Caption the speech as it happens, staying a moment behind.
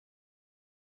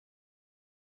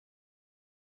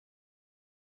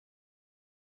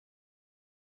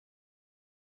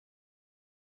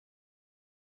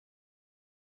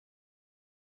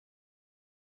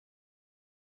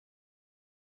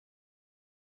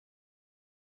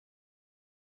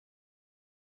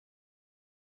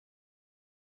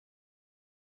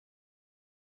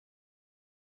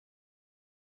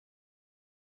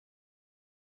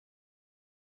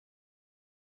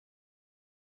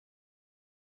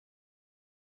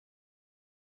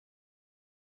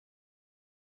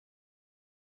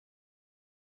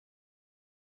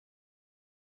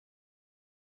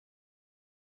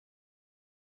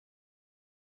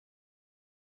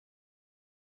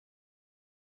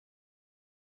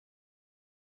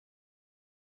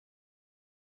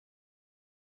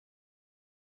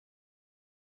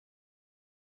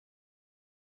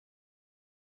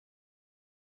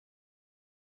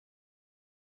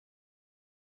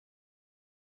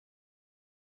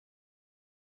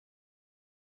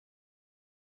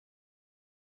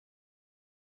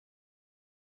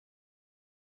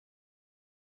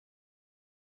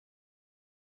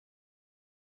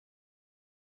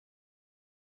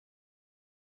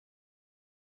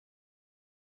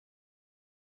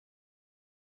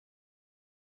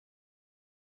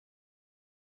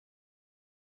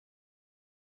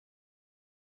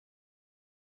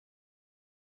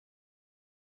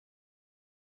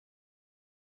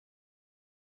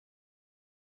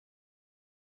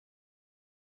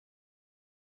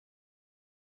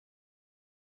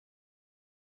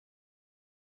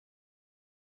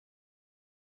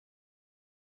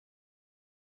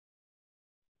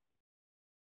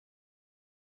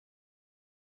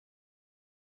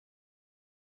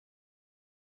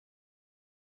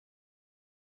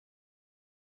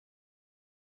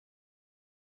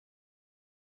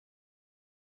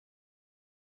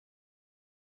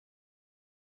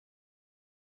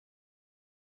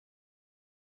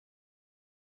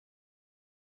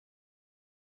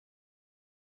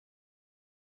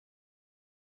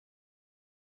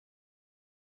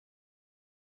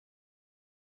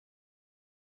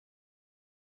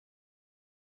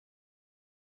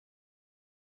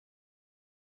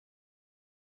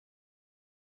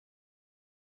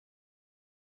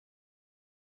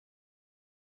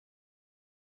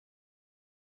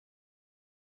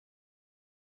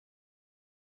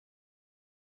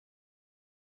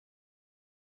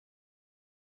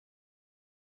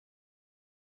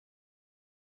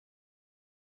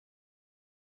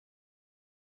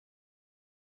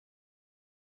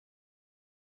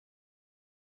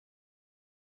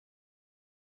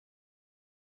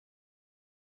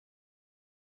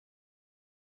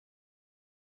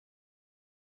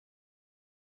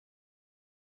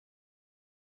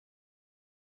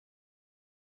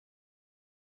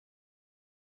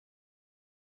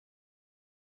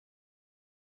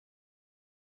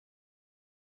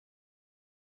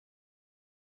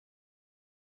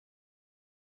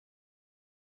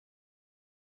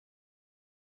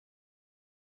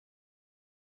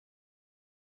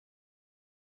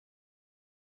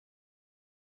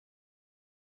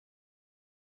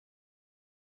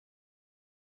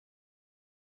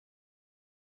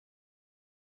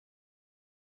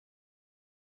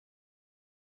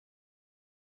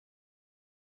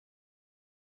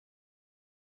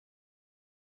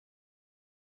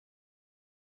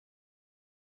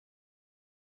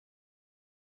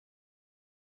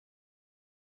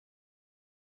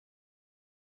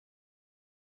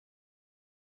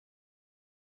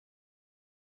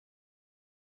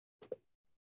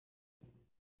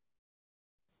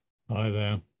Hi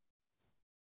there.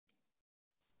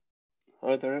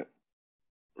 Hi there.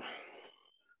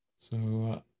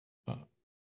 So I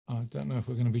don't know if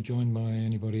we're going to be joined by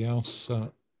anybody else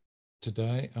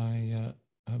today. I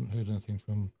haven't heard anything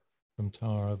from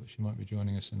Tara, but she might be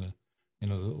joining us in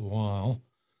a little while.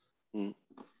 Mm.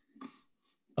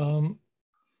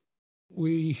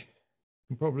 We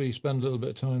can probably spend a little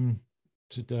bit of time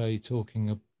today talking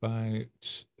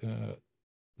about the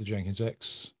Jenkins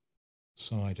X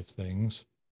side of things,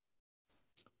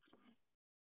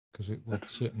 because it would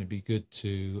certainly be good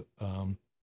to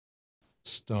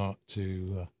start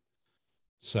to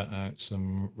set out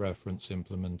some reference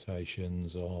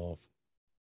implementations of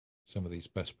some of these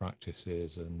best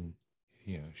practices, and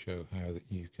show how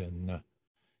that you can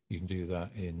do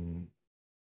that in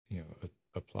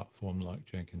a platform like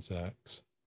Jenkins X.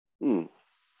 Mm.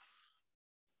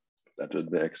 That would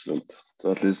be excellent.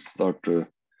 To at least start to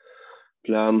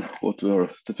plan what we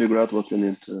are to figure out what we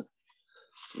need to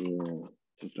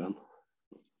plan.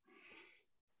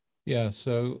 Yeah,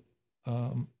 so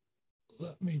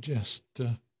let me just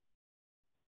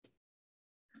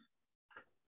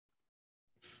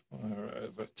fire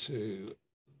over to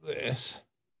this.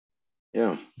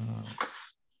 Yeah.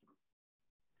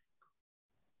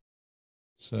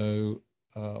 So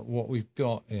what we've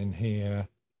got in here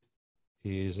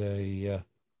is a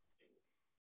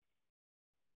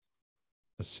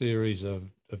series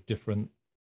of different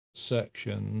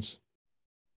sections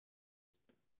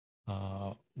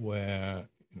where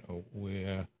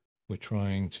we're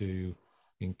trying to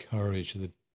encourage the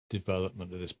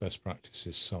development of this best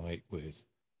practices site with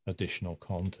additional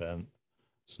content.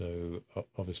 So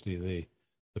obviously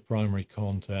the primary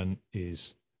content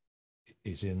is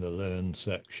in the learn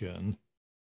section,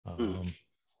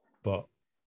 but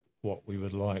what we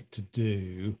would like to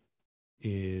do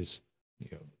is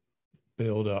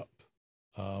build up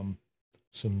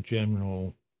some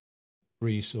general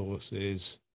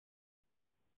resources,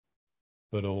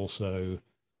 but also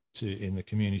in the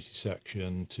community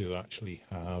section to actually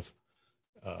have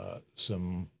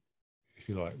some, if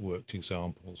you like, worked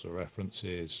examples or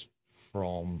references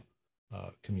from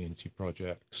community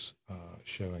projects,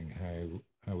 showing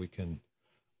how we can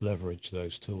leverage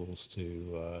those tools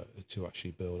to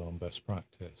actually build on best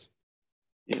practice.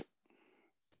 Yeah.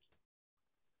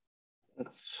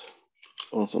 That's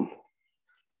awesome.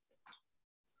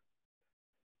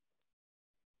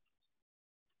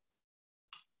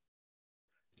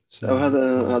 So I've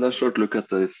had a short look at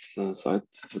this site,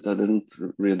 but I didn't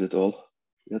read it all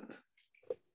yet.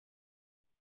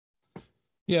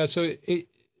 yeah, so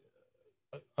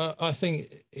I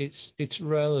think it's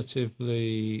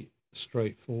relatively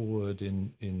straightforward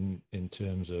in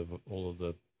terms of all of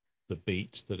the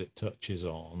beats that it touches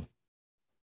on,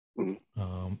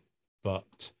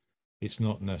 but it's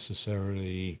not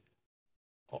necessarily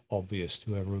obvious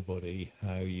to everybody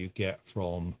how you get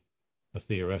from a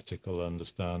theoretical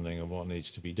understanding of what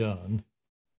needs to be done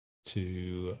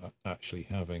to actually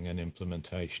having an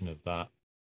implementation of that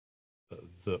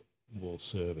that will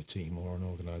serve a team or an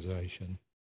organization.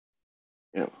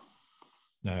 Yeah.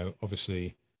 Now,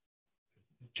 obviously,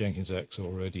 Jenkins X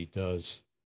already does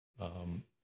a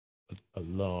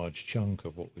large chunk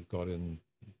of what we've got in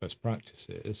best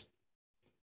practices,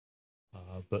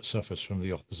 but suffers from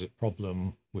the opposite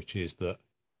problem, which is that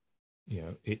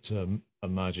it's a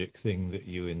magic thing that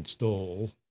you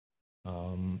install,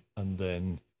 and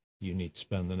then you need to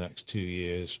spend the next 2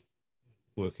 years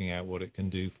working out what it can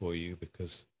do for you,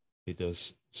 because it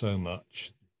does so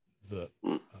much that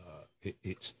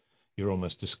it's you're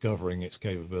almost discovering its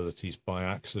capabilities by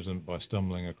accident, by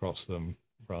stumbling across them,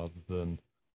 rather than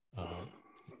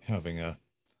having a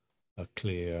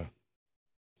clear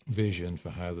vision for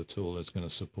how the tool is going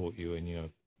to support you in your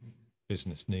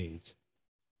business needs.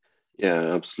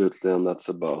 Yeah, absolutely, and that's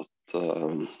about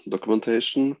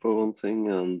documentation for one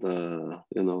thing, and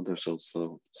there's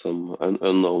also some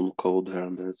unknown code here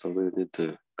and there, so we need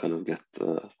to kind of get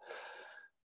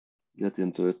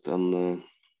into it and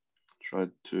try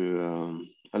to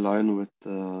align with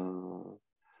how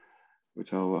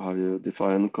you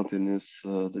define continuous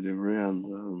delivery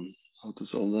and how to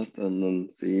solve that, and then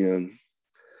see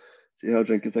how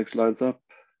Jenkins X lines up.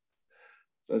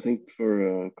 So I think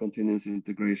for continuous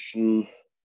integration,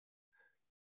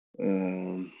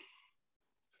 I'll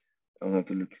have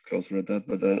to look closer at that.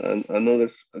 But I know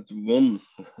there's one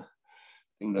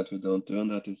thing that we don't do,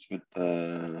 and that is with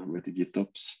the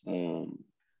GitOps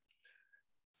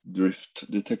drift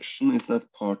detection. Is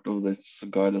that part of this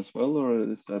guide as well, or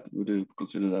would you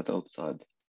consider that outside?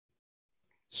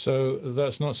 So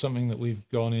that's not something that we've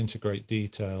gone into great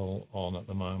detail on at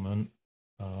the moment.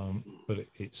 but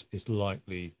it's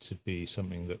likely to be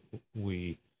something that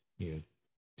we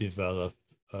develop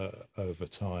over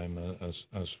time as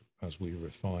we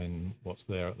refine what's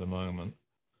there at the moment.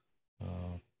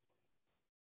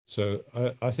 So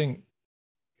I think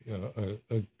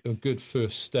a good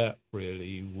first step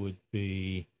really would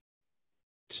be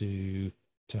to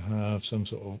have some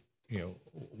sort of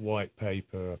white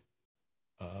paper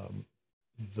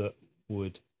that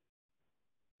would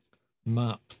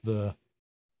map the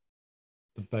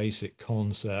basic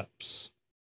concepts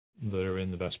that are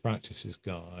in the best practices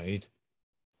guide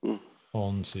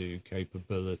onto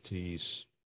capabilities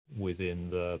within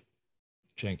the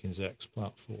Jenkins X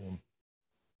platform.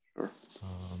 Sure.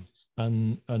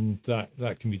 And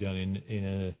that can be done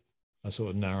in a sort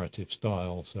of narrative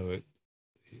style, so it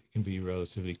can be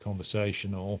relatively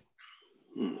conversational,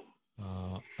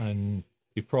 and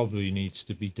it probably needs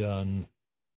to be done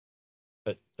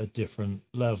at different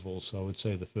levels. So I would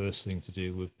say the first thing to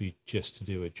do would be just to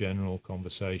do a general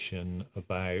conversation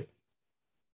about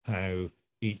how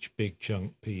each big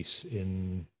chunk piece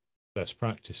in best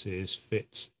practices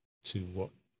fits to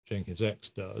what Jenkins X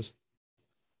does.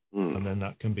 And then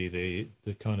that can be the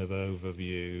kind of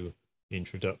overview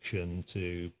introduction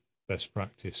to best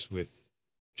practice with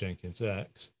Jenkins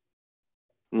X.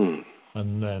 And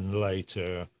then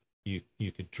later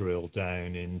you could drill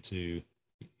down into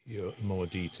more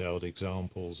detailed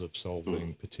examples of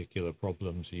solving particular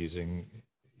problems using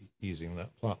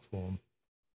that platform.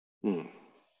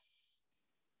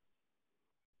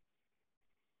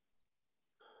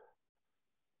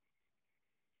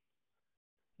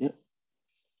 Yeah,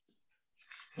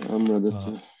 I'm ready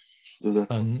to do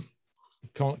that. And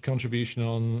contribution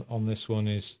on this one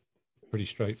is pretty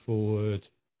straightforward.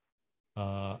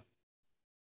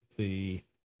 The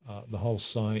whole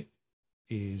site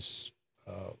is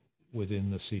within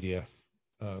the CDF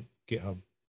GitHub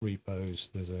repos.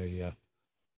 There's a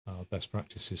best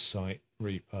practices site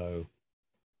repo,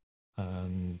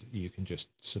 and you can just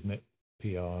submit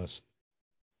PRs.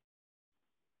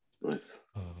 Nice.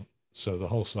 So the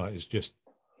whole site is just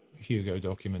Hugo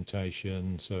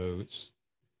documentation. So it's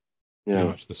pretty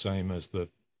much the same as the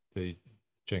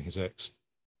Jenkins X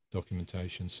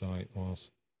documentation site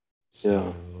was.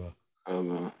 So,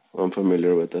 I'm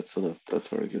familiar with that, so that's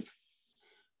very good.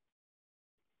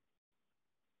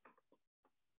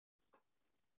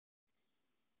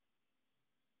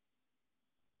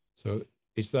 So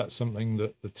is that something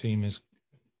that the team is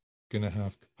going to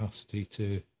have capacity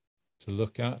to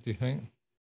look at, do you think?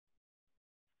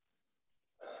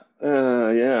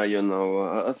 Yeah,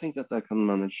 I think that I can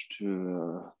manage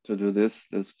to do this.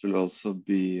 This will also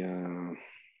be, I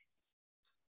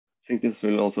think this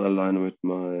will also align with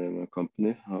my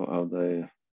company, how they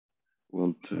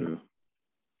want to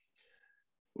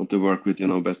work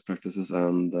with best practices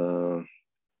and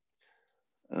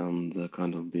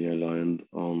kind of be aligned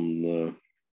on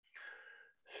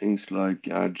things like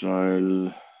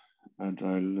agile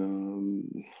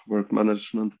work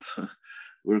management,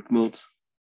 work modes.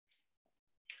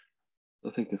 I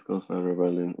think this goes very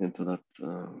well into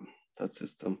that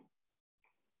system.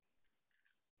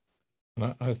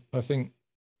 And I think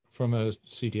from a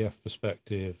CDF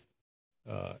perspective,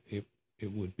 it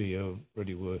would be a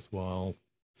really worthwhile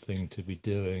thing to be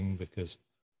doing, because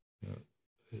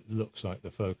it looks like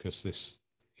the focus this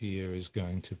year is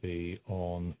going to be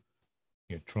on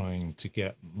trying to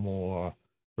get more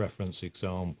reference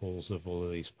examples of all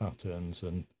of these patterns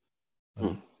and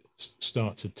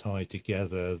start to tie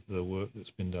together the work that's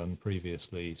been done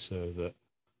previously, so that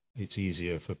it's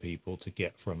easier for people to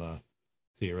get from a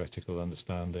theoretical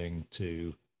understanding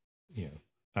to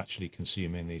actually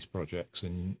consuming these projects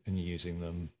and using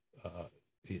them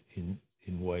in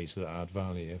ways that add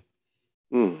value.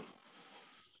 And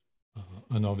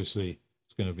obviously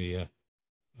it's going to be a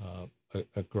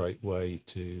great way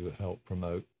to help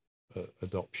promote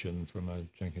adoption from a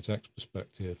Jenkins X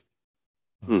perspective,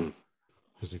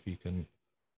 because if you can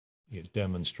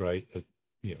demonstrate a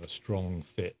strong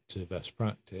fit to best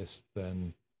practice,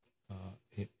 then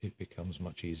it becomes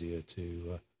much easier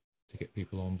to get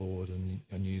people on board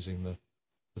and using the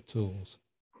tools.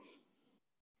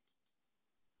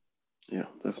 Yeah,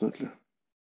 definitely.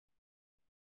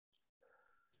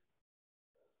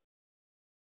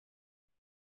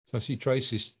 So I see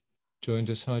Tracy's joined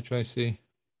us. Hi, Tracy.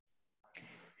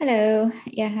 Hello.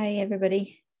 Yeah, hi,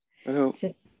 everybody. Hello.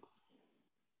 So,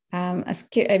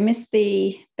 I missed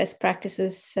the best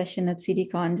practices session at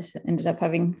CDCon. Just ended up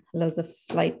having loads of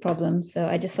flight problems. So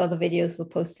I just saw the videos were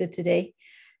posted today.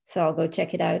 So I'll go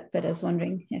check it out. But I was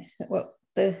wondering what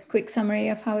the quick summary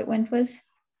of how it went was.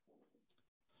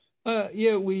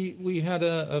 Yeah, we had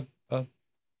a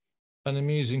an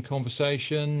amusing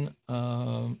conversation,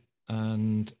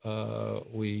 and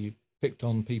we picked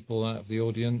on people out of the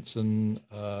audience and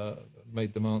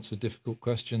made them answer difficult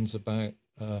questions about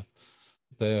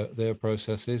their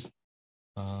processes.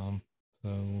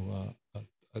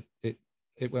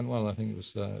 It went well. I think it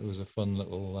was a fun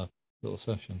little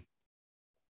session.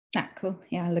 Ah, cool.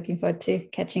 Yeah, looking forward to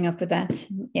catching up with that.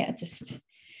 Yeah, just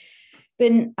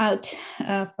been out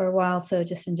for a while, so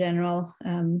just in general,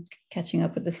 catching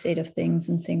up with the state of things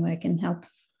and seeing where I can help.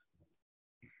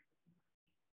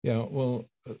 Yeah, well,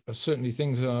 certainly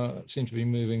things seem to be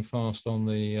moving fast on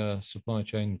the supply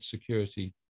chain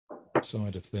security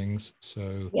side of things.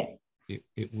 So yeah,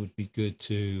 it would be good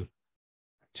to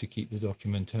keep the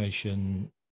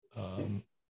documentation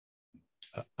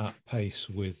at pace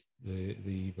with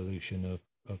the evolution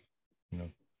of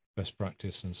best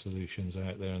practice and solutions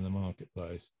out there in the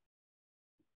marketplace.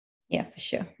 Yeah, for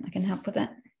sure. I can help with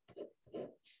that.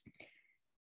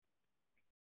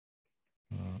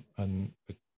 And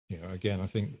again, I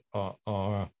think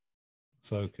our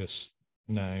focus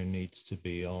now needs to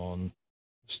be on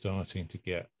starting to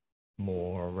get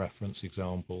more reference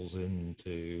examples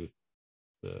into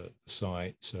the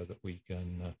site so that we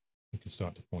can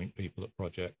start to point people at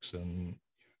projects and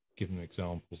give them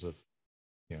examples of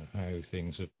how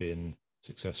things have been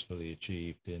successfully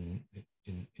achieved in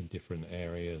different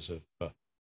areas of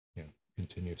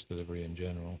continuous delivery in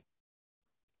general.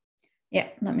 Yeah,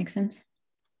 that makes sense.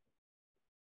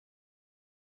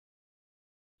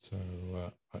 So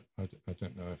I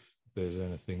don't know if there's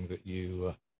anything that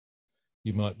you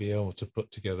might be able to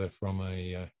put together from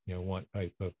a white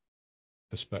paper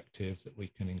perspective that we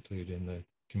can include in the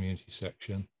community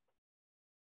section.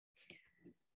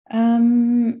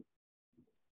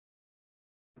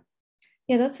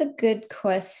 Yeah, that's a good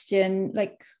question.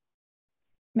 Like,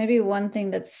 maybe one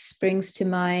thing that springs to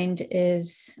mind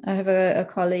is I have a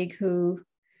colleague who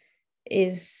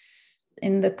is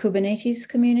in the Kubernetes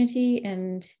community,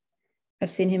 and I've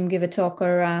seen him give a talk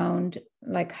around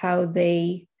like how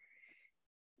they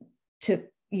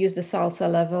use the salsa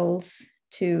levels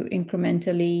to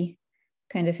incrementally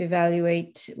kind of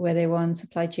evaluate where they want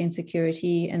supply chain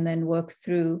security and then work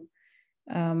through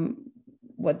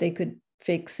what they could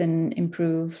fix and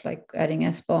improve, like adding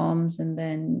SBOMs and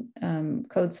then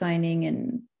code signing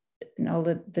and all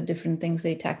the different things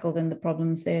they tackled and the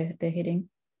problems they're hitting.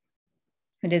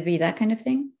 Would it be that kind of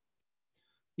thing?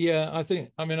 Yeah,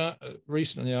 I mean,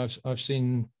 recently I've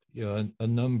seen a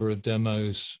number of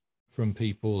demos from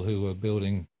people who are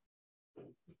building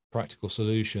practical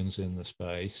solutions in the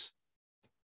space,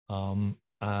 and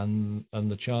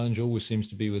the challenge always seems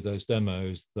to be with those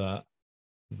demos that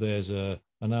there's an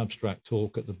abstract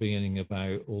talk at the beginning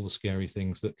about all the scary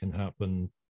things that can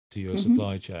happen to your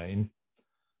supply chain,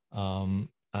 and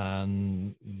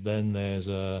then there's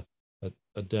a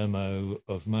demo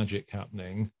of magic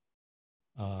happening,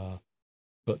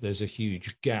 but there's a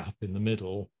huge gap in the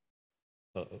middle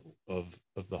of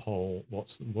the whole.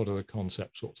 What are the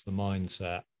concepts? What's the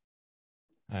mindset?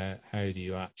 How do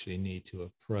you actually need to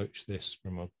approach this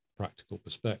from a practical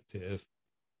perspective?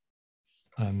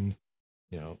 And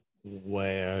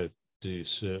where do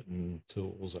certain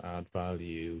tools add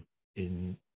value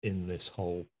in this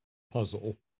whole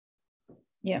puzzle?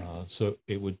 Yeah. So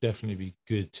it would definitely be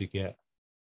good to get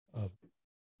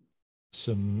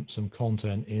some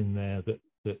content in there that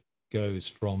goes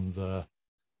from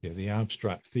the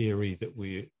abstract theory that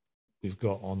we've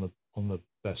got on the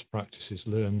best practices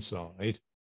learn side,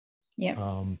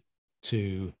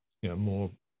 to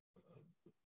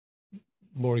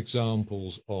more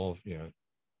examples of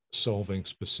solving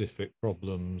specific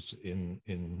problems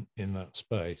in that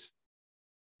space.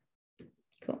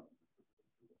 Cool.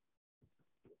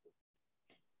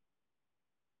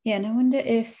 Yeah, and I wonder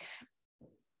if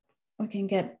we can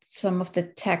get some of the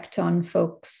Tecton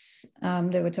folks.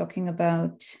 They were talking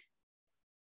about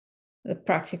the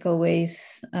practical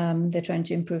ways they're trying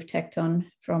to improve Tecton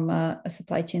from a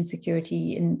supply chain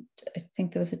security. And I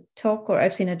think there was a talk, or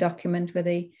I've seen a document where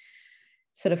they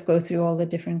sort of go through all the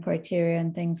different criteria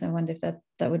and things. I wonder if that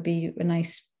would be a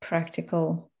nice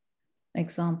practical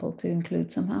example to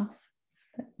include somehow.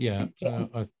 Yeah,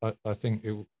 I think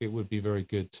it would be very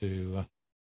good to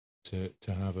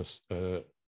have a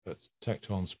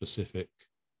Tecton specific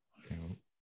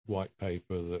white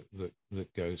paper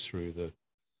that goes through the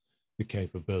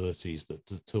capabilities that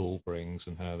the tool brings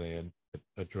and how they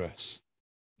address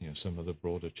some of the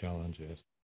broader challenges.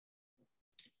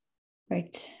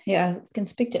 Right. Yeah, I can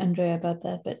speak to Andrea about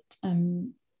that, but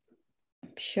I'm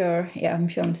sure. Yeah, I'm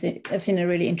sure I've seen a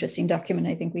really interesting document.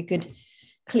 I think we could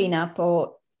clean up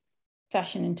or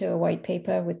fashion into a white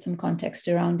paper with some context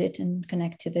around it and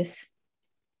connect to this.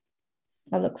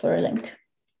 I'll look for a link.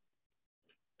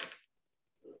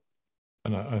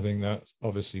 And I think that's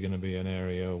obviously going to be an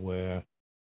area where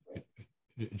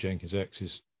Jenkins X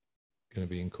is going to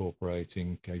be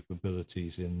incorporating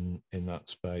capabilities in that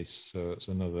space. So it's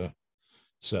another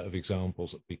set of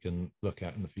examples that we can look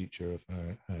at in the future of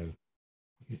how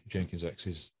Jenkins X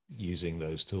is using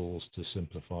those tools to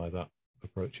simplify that,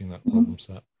 approaching that problem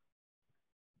set.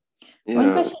 Yeah.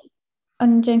 One question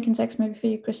on Jenkins X, maybe for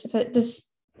you, Christopher. Does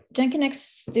Jenkins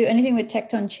X do anything with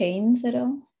Tecton chains at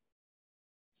all?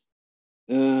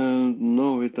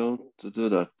 No, we don't do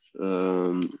that.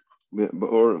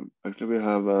 Or actually, we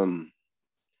have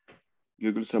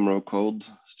Google Summer Code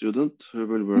student who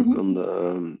will work on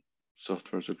the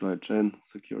software supply chain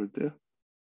security.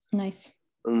 Nice.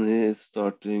 And he is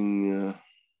starting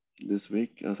this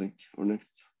week, I think, or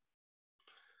next.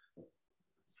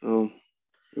 So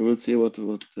we will see what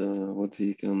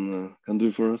he can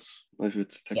do for us. If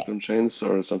it's Tecton chains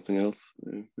or something else,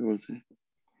 we will see.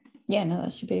 Yeah, no,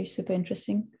 that should be super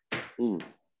interesting. And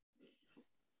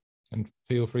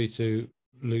feel free to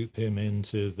loop him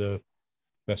into the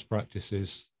best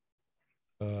practices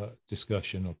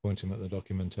discussion, or point him at the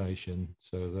documentation,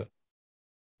 so that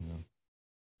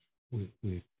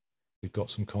we've got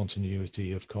some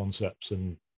continuity of concepts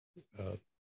and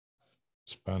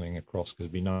spanning across, because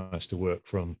it'd be nice to work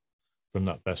from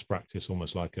that best practice,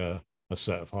 almost like a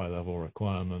set of high level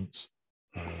requirements,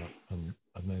 and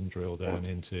then drill down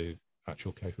into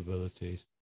actual capabilities.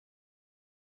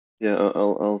 Yeah,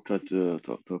 I'll try to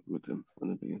talk with him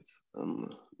when it begins.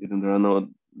 Even though I know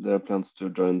there are plans to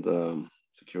join the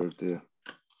security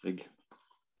SIG,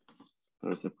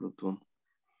 a separate one.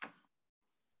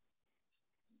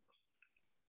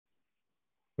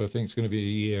 But I think it's going to be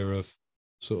a year of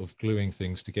sort of gluing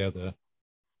things together,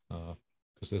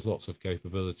 because there's lots of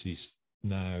capabilities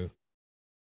now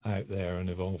out there and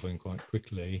evolving quite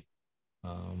quickly.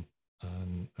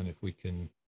 And if we can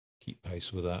keep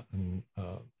pace with that and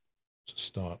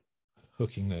start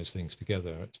hooking those things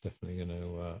together, it's definitely going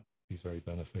to be very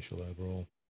beneficial overall.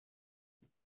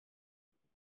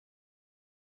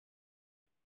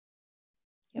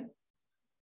 Yep.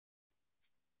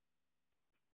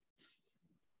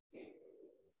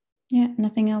 Yeah,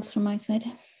 nothing else from my side.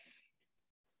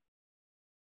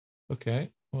 Okay,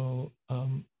 well,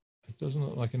 it doesn't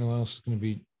look like anyone else is going to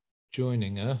be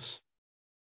joining us.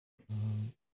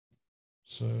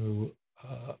 So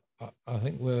I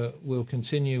think we'll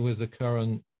continue with the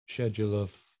current schedule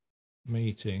of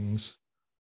meetings,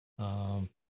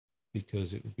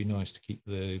 because it would be nice to keep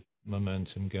the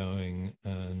momentum going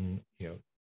and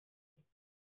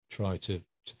try to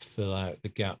fill out the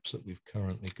gaps that we've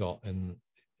currently got in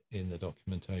the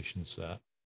documentation set.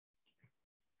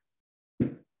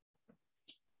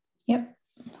 Yep,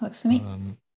 works for me.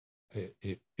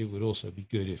 It would also be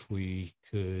good if we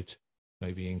could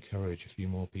maybe encourage a few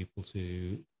more people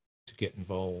to get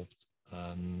involved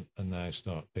and now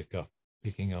start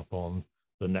picking up on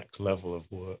the next level of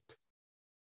work.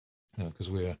 Because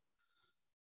we're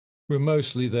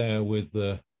mostly there with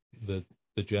the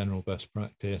general best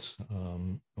practice,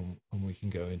 and we can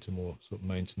go into more sort of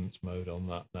maintenance mode on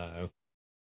that now.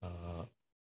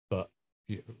 But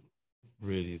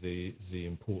really, the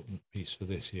important piece for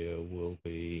this year will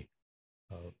be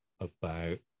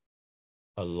about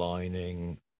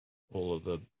aligning all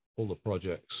the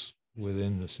projects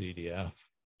within the CDF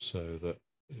so that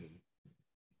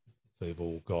they've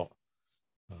all got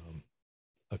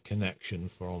a connection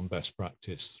from best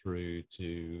practice through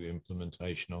to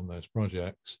implementation on those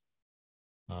projects.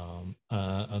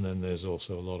 And then there's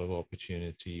also a lot of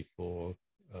opportunity for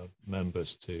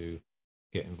members to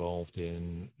get involved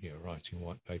in writing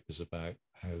white papers about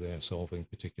how they're solving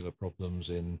particular problems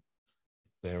in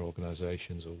their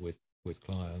organizations or with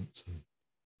clients,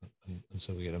 and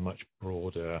so we get a much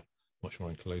broader, much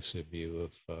more inclusive view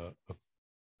of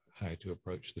how to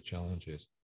approach the challenges.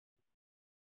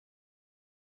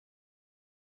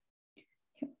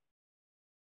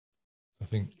 I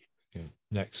think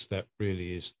next step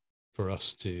really is for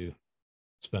us to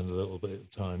spend a little bit of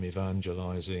time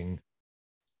evangelizing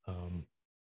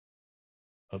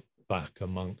back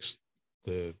amongst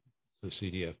the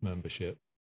CDF membership,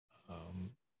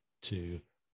 to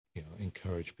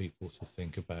encourage people to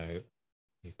think about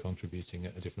contributing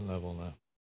at a different level now.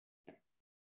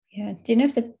 Yeah. Do you know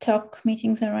if the talk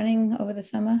meetings are running over the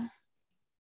summer?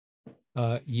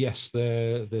 Yes,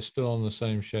 they're still on the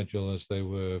same schedule as they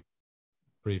were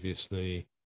previously.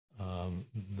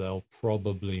 They'll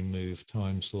probably move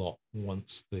time slot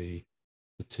once the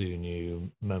two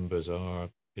new members are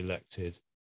elected.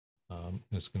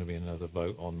 There's going to be another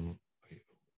vote on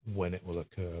when it will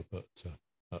occur, but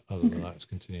other than that, it's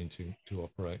continuing to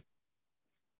operate.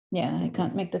 Yeah, I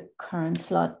can't make the current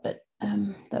slot, but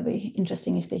that'll be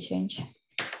interesting if they change.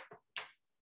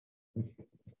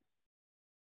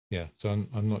 Yeah, so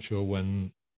I'm not sure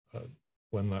when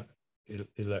that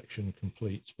election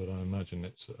completes, but I imagine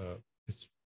it's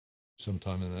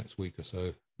sometime in the next week or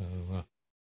so. So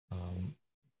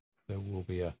there will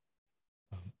be a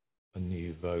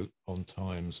new vote on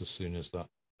times as soon as that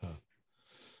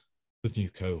the new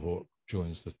cohort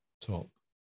joins the top.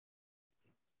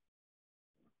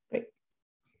 Great.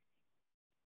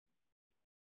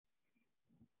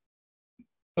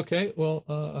 Okay, well,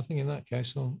 I think in that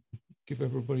case, I'll give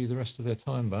everybody the rest of their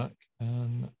time back,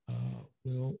 and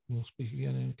we'll speak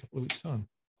again in a couple of weeks' time.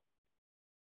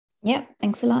 Yeah,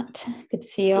 thanks a lot. Good to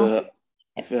see you all.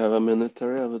 If you have a minute,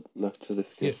 Terry, I would like to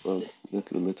discuss a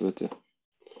little bit with you.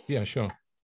 Yeah, sure.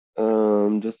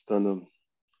 Just kind of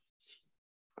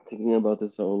thinking about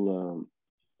this whole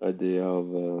idea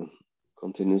of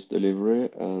continuous delivery,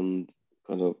 and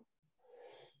kind of,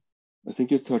 I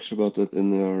think you touched about it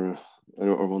in your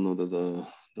or one of the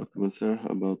documents here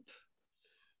about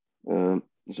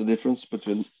there's a difference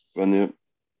between when you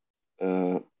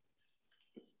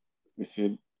if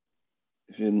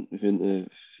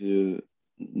you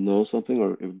know something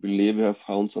or you believe you have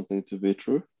found something to be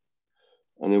true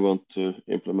and you want to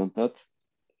implement that.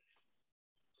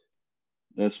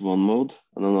 That's one mode,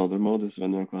 and another mode is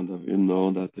when you're kind of, you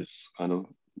know, that it's kind of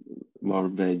more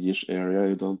vague-ish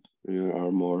area. You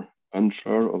are more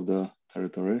unsure of the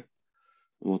territory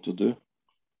and what to do.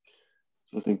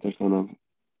 So I think that kind of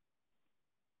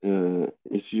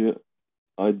if you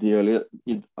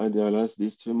idealize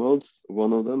these two modes,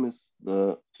 one of them is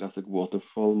the classic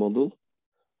waterfall model,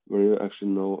 where you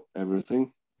actually know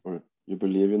everything, or you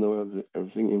believe you know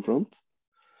everything in front.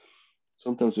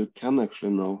 Sometimes you can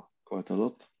actually know quite a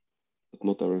lot, but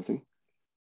not everything.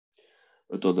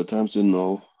 But other times you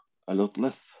know a lot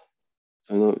less.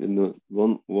 So, you know, in the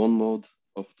one mode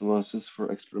optimizes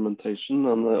for experimentation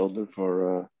and the other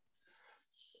for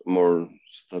more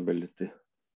stability.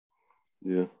 Do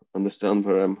you understand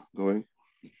where I'm going?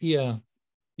 Yeah.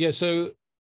 So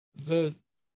the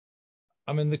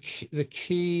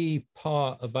key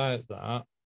part about that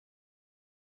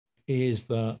is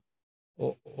that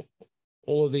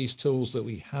all of these tools that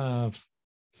we have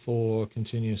for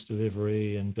continuous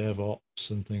delivery and DevOps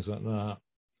and things like that,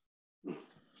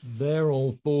 they're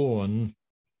all born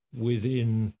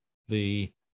within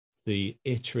the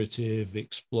iterative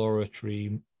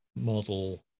exploratory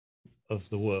model of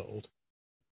the world.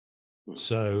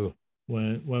 So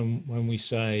when we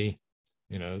say,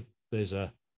 you know, there's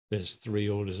 3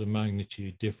 orders of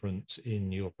magnitude difference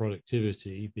in your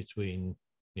productivity between,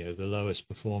 you know, the lowest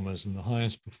performers and the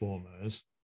highest performers,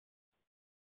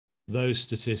 those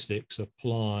statistics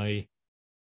apply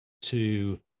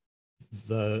to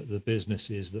the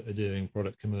businesses that are doing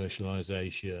product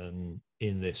commercialization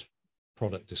in this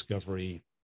product discovery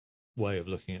way of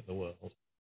looking at the world.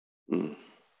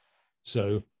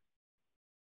 So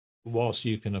whilst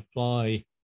you can apply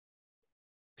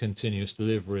continuous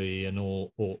delivery and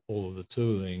all of the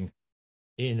tooling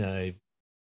in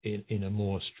a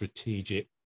more strategic,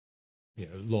 you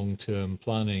know, long-term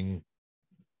planning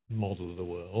model of the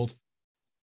world,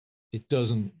 it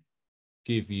doesn't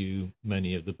give you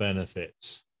many of the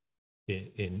benefits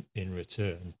in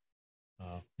return,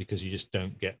 because you just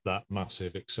don't get that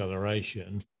massive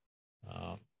acceleration,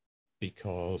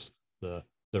 because the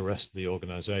rest of the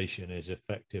organization is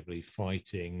effectively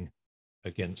fighting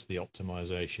against the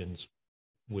optimizations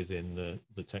within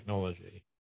the technology.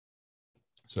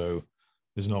 So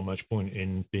there's not much point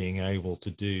in being able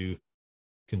to do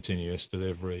continuous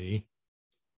delivery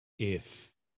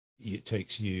if it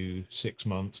takes you 6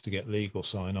 months to get legal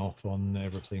sign off on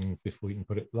everything before you can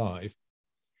put it live.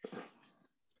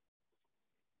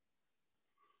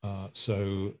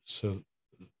 So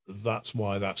that's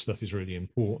why that stuff is really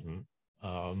important,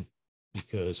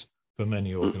 because for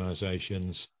many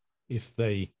organizations, if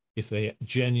they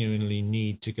genuinely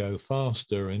need to go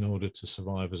faster in order to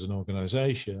survive as an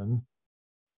organization,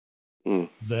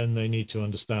 then they need to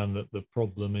understand that the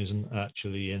problem isn't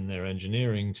actually in their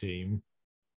engineering team.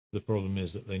 The problem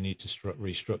is that they need to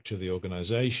restructure the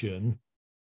organization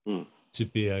to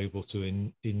be able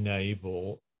to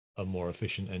enable a more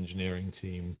efficient engineering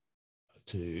team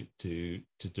to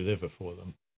deliver for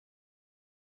them.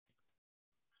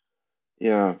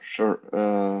 Yeah, sure.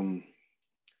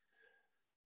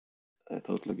 I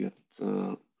totally get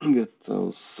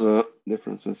those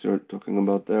differences you're talking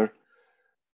about there.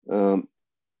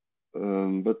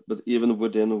 but even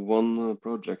within one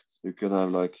project, you could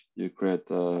have like you create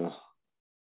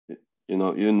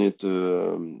you need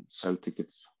to sell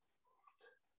tickets,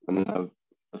 and you have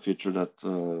a feature that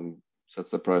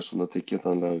sets the price on the ticket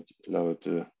and allow it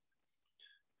to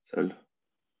sell.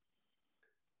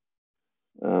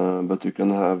 But you can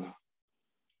have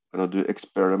do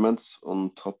experiments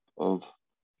on top of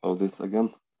this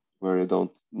again, where you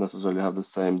don't necessarily have the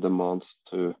same demands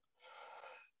to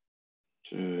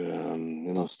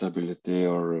stability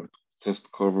or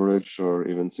test coverage or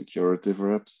even security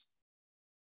perhaps.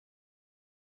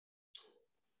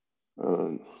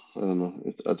 I don't know.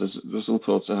 There's some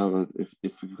thoughts I have if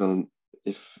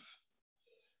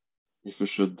we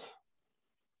should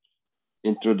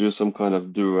introduce some kind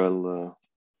of duality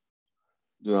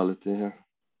here.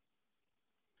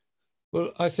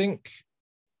 Well, I think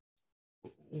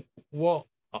what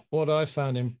I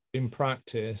found in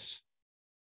practice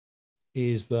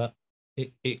is that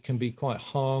it can be quite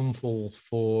harmful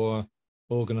for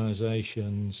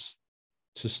organizations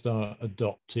to start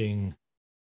adopting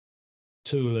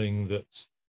tooling that's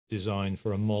designed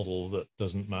for a model that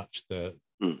doesn't match their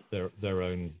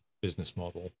own business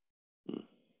model.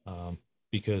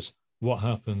 Because what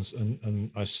happens, and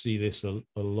I see this a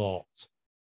lot,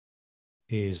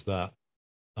 is that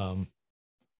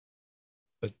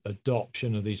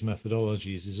adoption of these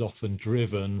methodologies is often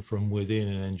driven from within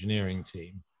an engineering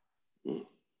team.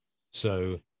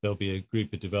 So there'll be a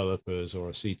group of developers or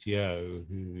a CTO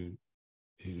who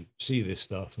see this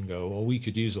stuff and go, well, we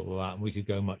could use all of that and we could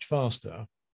go much faster.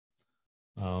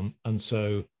 And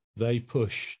so they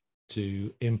push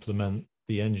to implement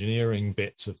the engineering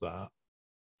bits of that,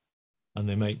 and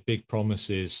they make big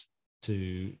promises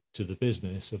to the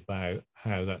business about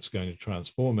how that's going to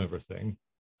transform everything.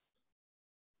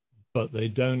 But they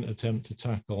don't attempt to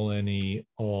tackle any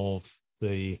of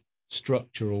the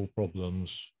structural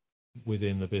problems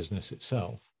within the business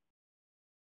itself.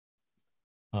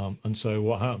 And so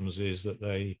what happens is that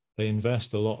they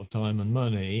invest a lot of time and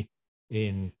money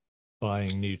in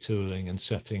buying new tooling and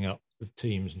setting up the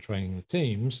teams and training the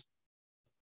teams.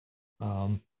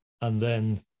 And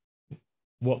then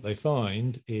what they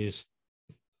find is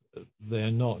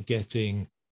they're not getting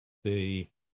the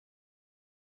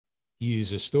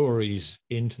user stories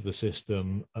into the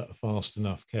system at a fast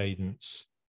enough cadence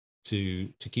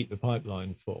to keep the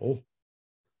pipeline full.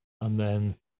 And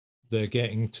then they're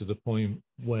getting to the point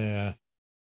where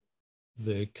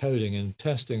the coding and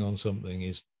testing on something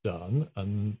is done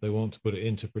and they want to put it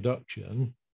into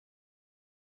production,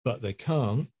 but they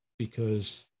can't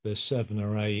because there's 7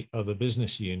 or 8 other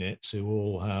business units who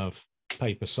all have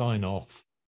paper sign off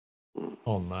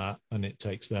on that, and it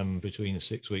takes them between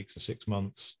 6 weeks and 6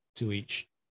 months to each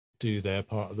do their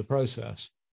part of the process.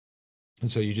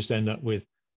 And so you just end up with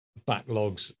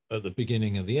backlogs at the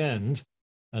beginning and the end,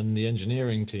 and the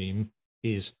engineering team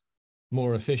is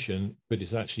more efficient, but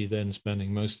it's actually then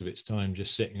spending most of its time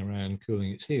just sitting around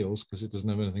cooling its heels because it doesn't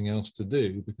have anything else to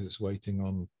do because it's waiting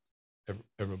on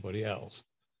everybody else.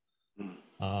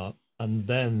 And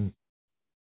then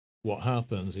what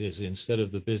happens is, instead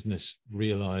of the business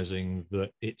realizing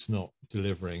that it's not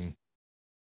delivering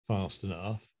fast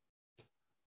enough,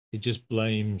 it just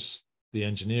blames the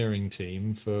engineering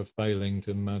team for failing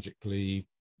to magically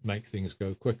make things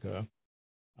go quicker.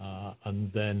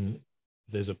 And then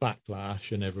there's a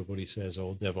backlash and everybody says,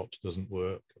 oh, DevOps doesn't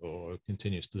work or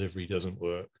continuous delivery doesn't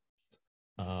work.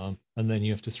 And then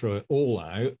you have to throw it all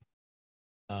out,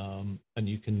 and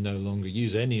you can no longer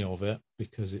use any of it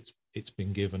because it's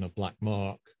been given a black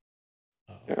mark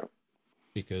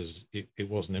because it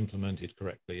wasn't implemented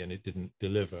correctly and it didn't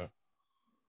deliver.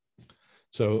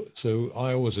 So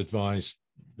I always advise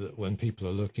that when people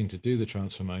are looking to do the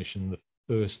transformation, the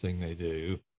first thing they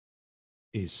do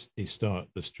is start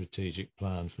the strategic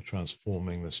plan for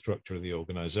transforming the structure of the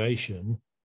organization,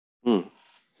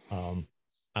 and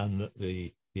that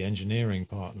the engineering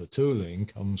part and the tooling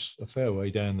comes a fair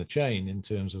way down the chain in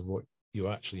terms of what you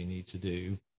actually need to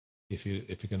do if you're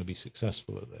going to be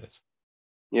successful at this.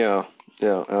 Yeah,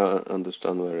 I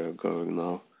understand where you're going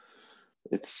now.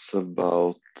 It's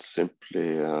about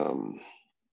simply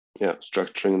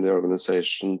structuring the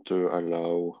organization to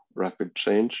allow rapid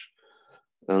change,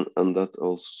 and that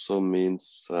also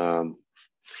means kind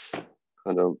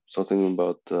of something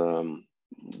about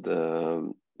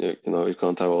you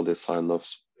can't have all these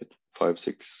sign-offs with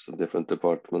 5-6 different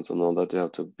departments and all that. You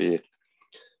have to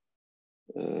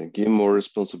give more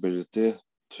responsibility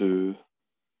to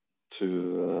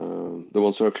the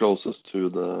ones who are closest to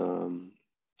the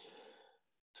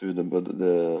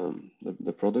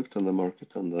product and the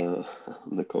market and the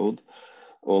code,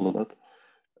 all of that.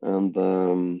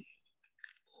 And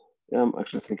Yeah, I'm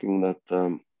actually thinking that,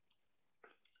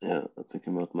 yeah, I'm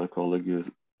thinking about my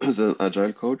colleague who's an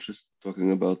agile coach is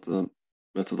talking about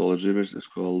methodology which is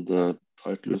called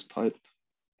tight, loose, tight,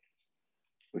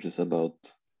 which is often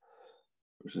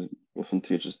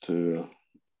teaches to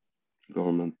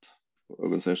government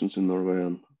organizations in Norway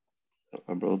and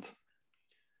abroad,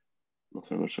 not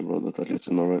very much abroad, but at least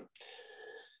in Norway,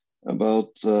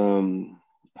 about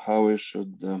how we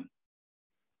should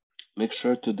make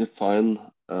sure to define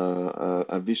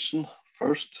a vision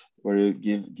first, where you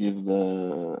give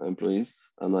the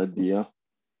employees an idea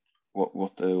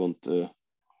what they want to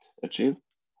achieve,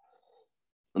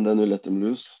 and then you let them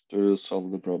loose to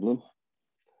solve the problem.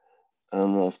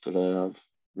 And after they have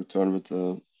returned with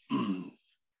a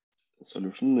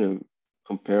solution, you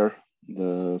compare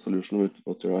the solution with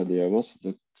what your idea was.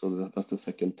 That's the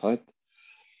second type.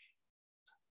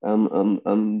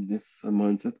 And this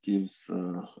mindset gives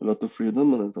a lot of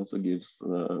freedom, and it also gives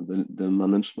the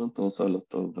management also a lot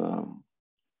of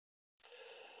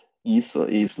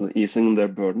easing their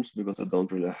burdens, because they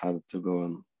don't really have to go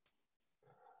and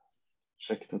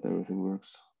check that everything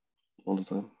works all the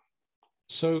time.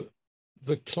 So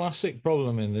the classic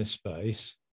problem in this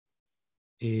space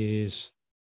is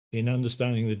in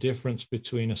understanding the difference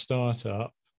between a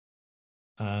startup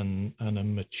and a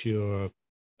mature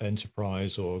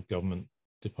enterprise or government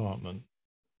department,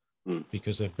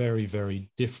 because they're very, very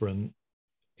different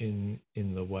in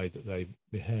the way that they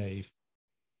behave.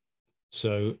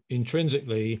 So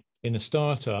intrinsically, in a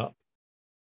startup,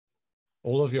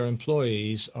 all of your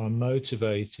employees are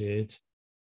motivated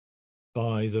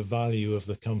by the value of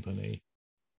the company,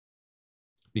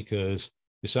 because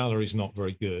your salary is not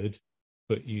very good,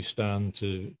 but you stand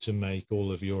to make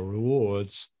all of your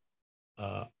rewards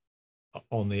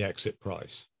on the exit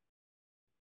price.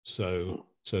 So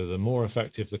the more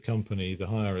effective the company, the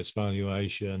higher its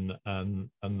valuation, and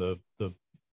the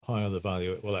higher the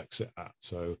value it will exit at.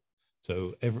 So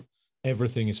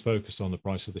everything is focused on the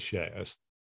price of the shares,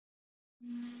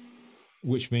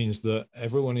 which means that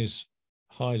everyone is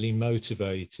highly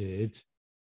motivated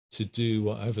to do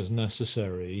whatever's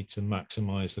necessary to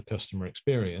maximize the customer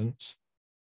experience,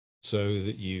 so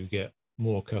that you get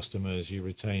more customers, you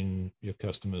retain your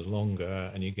customers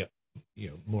longer, and you get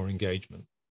more engagement.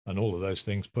 And all of those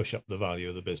things push up the value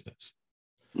of the business.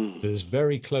 There's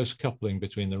very close coupling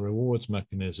between the rewards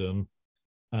mechanism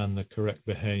and the correct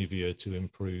behavior to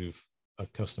improve a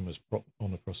customer's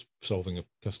solving a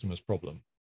customer's problem.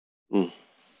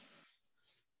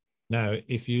 Now,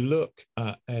 if you look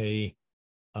at a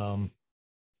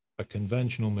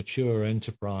conventional mature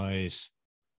enterprise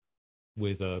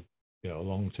with a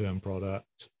long-term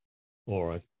product,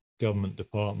 or a government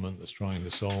department that's trying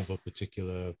to solve a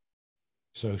particular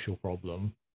social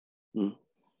problem,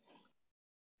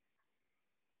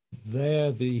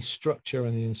 there the structure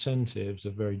and the incentives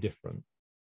are very different.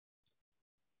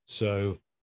 So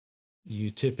you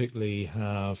typically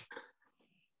have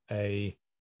a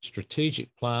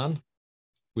strategic plan,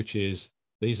 which is,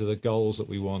 these are the goals that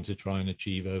we want to try and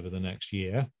achieve over the next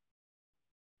year.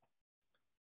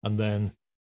 And then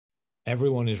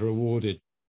everyone is rewarded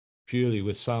purely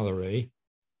with salary,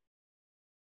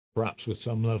 perhaps with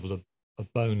some level of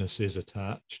bonuses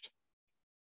attached.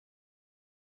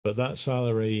 But that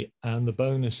salary and the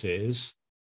bonuses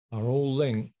are all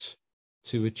linked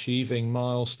to achieving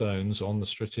milestones on the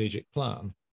strategic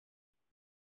plan.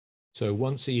 So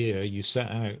once a year, you set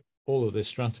out all of this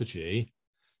strategy,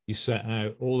 you set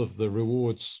out all of the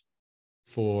rewards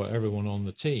for everyone on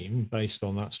the team based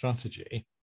on that strategy,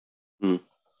 and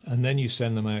then you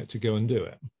send them out to go and do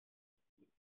it.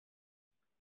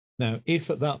 Now, if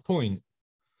at that point,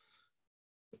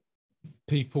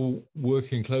 people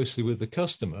working closely with the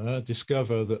customer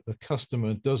discover that the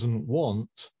customer doesn't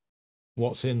want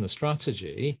what's in the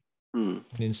strategy, and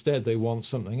instead they want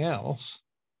something else,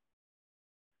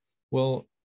 well,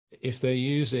 if they're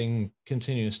using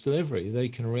continuous delivery, they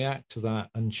can react to that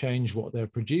and change what they're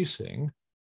producing.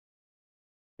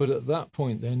 But at that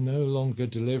point, they're no longer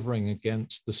delivering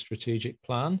against the strategic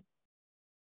plan.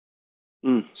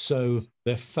 So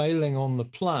they're failing on the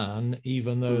plan,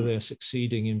 even though they're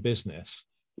succeeding in business.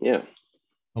 Yeah.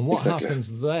 And what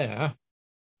happens there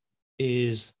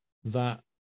is that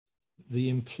the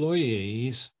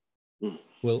employees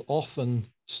will often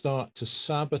start to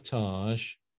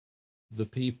sabotage the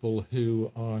people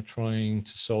who are trying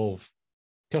to solve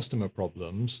customer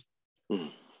problems,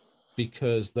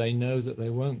 because they know that they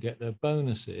won't get their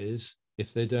bonuses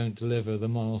if they don't deliver the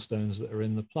milestones that are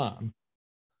in the plan.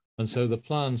 And so the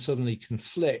plan suddenly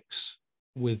conflicts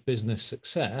with business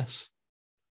success,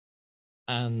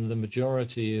 and the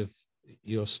majority of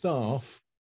your staff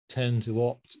tend to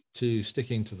opt to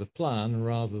sticking to the plan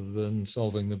rather than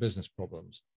solving the business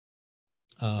problems.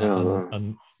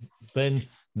 And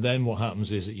then what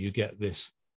happens is that you get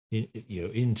this,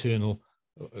 internal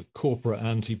corporate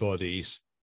antibodies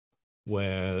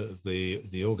where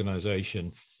the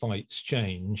organization fights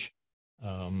change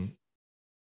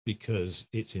because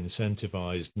it's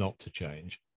incentivized not to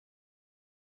change.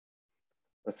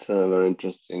 That's a very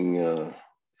interesting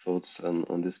thoughts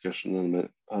and discussion, and we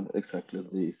had exactly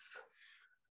these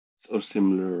or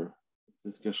similar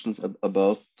discussions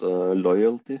about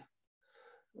loyalty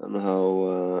and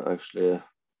how actually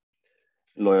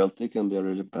loyalty can be a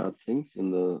really bad thing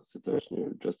in the situation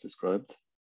you just described,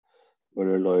 where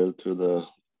you're loyal to the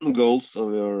goals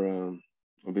of your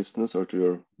business or to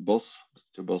your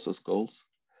boss's goals.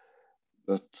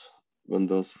 But when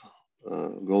those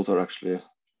goals are actually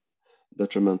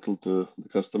detrimental to the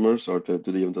customers or to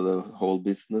even to the whole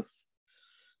business,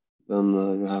 then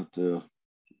you have to,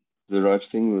 the right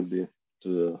thing would be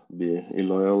to be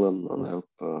illoyal and help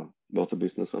both the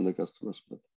business and the customers.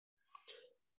 But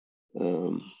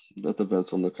that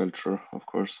depends on the culture, of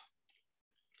course.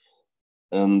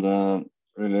 And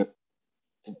really,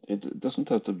 it doesn't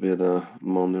have to be the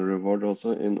money reward.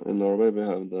 Also, in Norway, we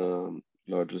have the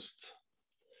largest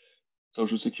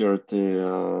social security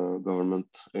government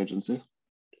agency.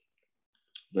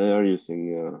 They are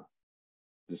using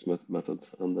this method,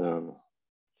 and they have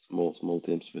small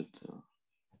teams with.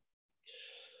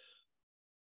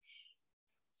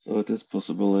 So it is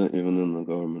possible even in the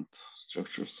government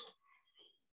structures.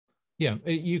 Yeah,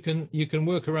 you can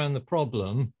work around the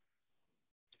problem,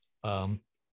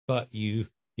 but you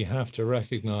have to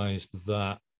recognize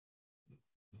that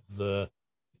the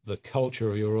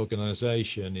culture of your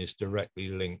organization is directly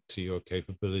linked to your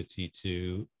capability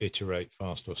to iterate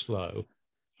fast or slow.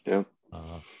 Yeah.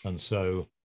 And so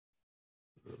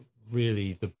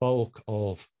really the bulk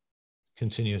of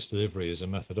continuous delivery as a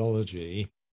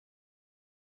methodology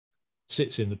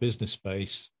sits in the business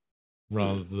space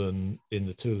rather than in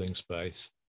the tooling space.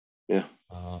 Yeah.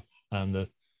 And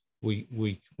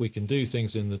we can do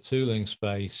things in the tooling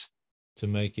space to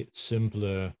make it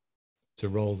simpler to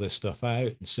roll this stuff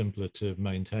out and simpler to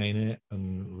maintain it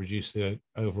and reduce the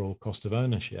overall cost of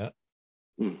ownership.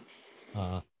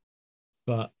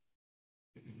 But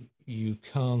you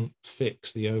can't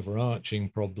fix the overarching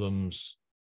problems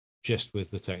just with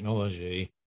the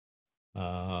technology.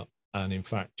 And in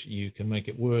fact, you can make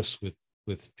it worse with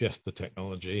just the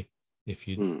technology if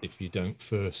you don't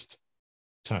first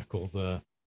tackle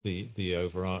the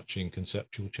overarching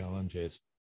conceptual challenges.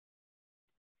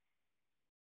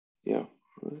 Yeah,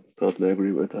 I totally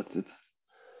agree with that. It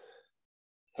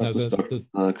has to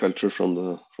start culture from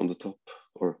the top,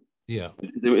 or yeah,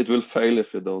 it will fail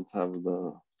if you don't have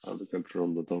the culture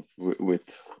on the top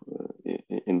with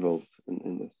involved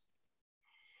in this.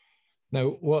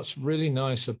 Now, what's really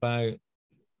nice about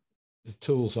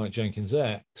tools like Jenkins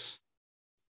X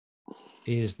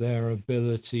is their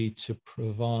ability to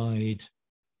provide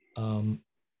a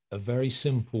very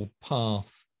simple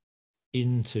path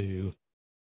into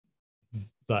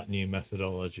that new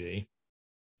methodology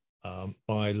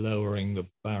by lowering the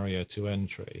barrier to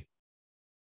entry.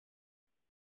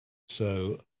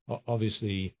 So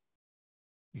obviously,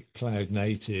 cloud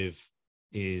native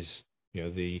is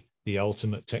the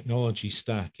ultimate technology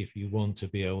stack if you want to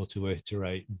be able to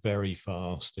iterate very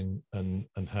fast and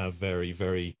have very,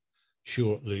 very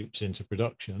short loops into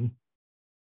production.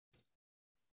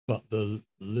 But the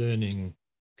learning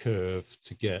curve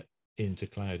to get into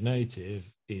cloud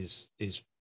native is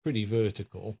pretty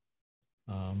vertical.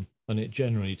 And it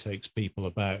generally takes people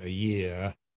about a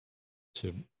year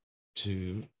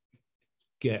to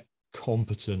get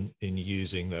competent in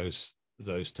using those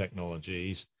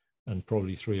technologies, and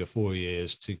probably 3 or 4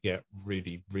 years to get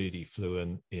really, really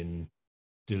fluent in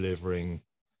delivering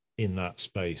in that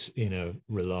space in a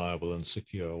reliable and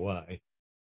secure way.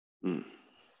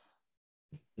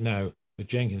 Now, the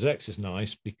Jenkins X is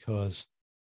nice because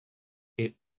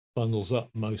it bundles up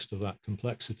most of that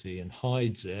complexity and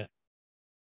hides it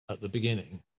at the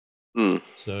beginning.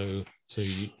 So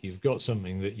you've got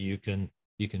something that you can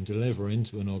deliver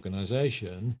into an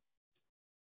organization,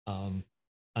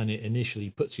 and it initially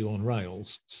puts you on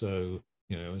rails. So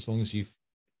as long as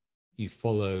you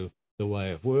follow the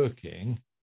way of working,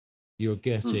 you're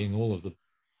getting all of the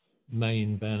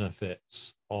main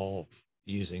benefits of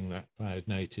using that cloud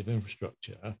native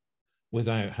infrastructure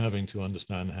without having to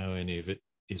understand how any of it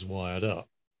is wired up.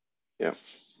 Yeah.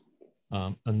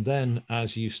 And then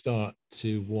as you start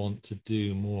to want to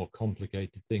do more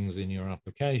complicated things in your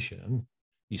application,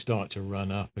 you start to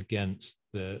run up against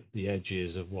the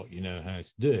edges of what you know how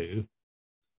to do.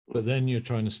 but then you're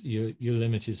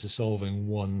limited to solving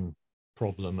one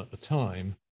problem at a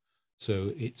time.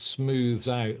 So it smooths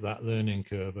out that learning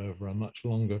curve over a much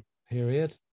longer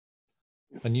period.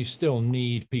 And you still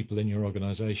need people in your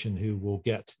organization who will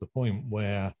get to the point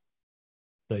where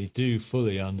they do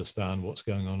fully understand what's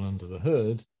going on under the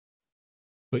hood,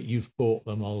 but you've bought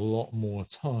them a lot more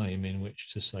time in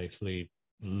which to safely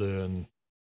learn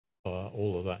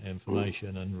all of that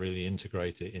information and really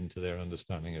integrate it into their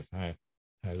understanding of how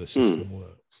the system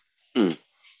works.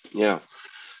 Yeah,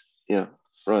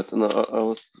 right. And I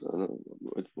was,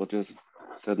 with what you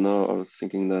said now, I was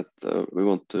thinking that we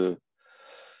want to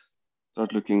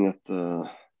start looking at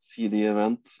CD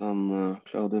events and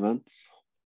cloud events.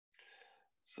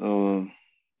 So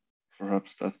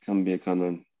perhaps that can be a kind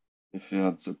of, if you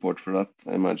had support for that,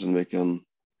 I imagine we can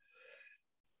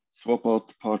swap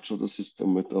out parts of the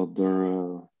system with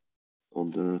other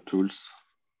tools.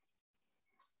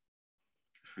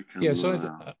 Yeah, so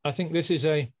I think this is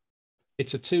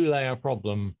it's a two-layer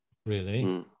problem,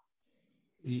 really.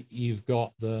 You've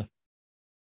got the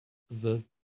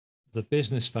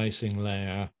business-facing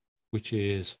layer, which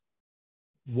is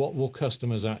what will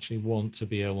customers actually want to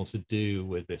be able to do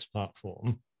with this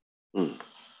platform.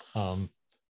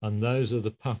 And those are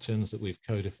the patterns that we've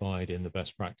codified in the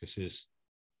best practices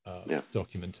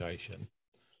documentation.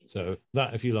 So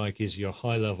that, if you like, is your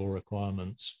high-level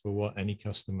requirements for what any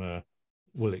customer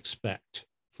will expect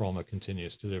from a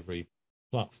continuous delivery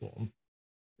platform.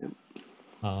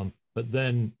 But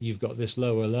then you've got this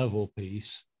lower level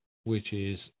piece, which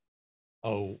is,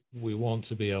 we want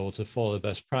to be able to follow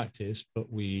best practice,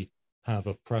 but we have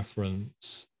a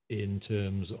preference in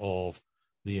terms of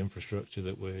the infrastructure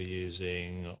that we're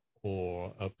using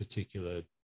or a particular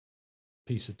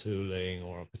piece of tooling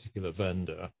or a particular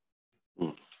vendor.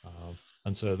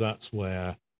 And so that's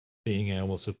where being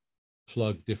able to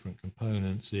plug different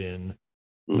components in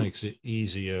makes it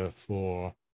easier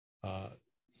for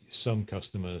some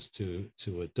customers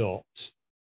to adopt,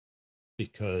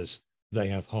 because they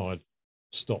have hard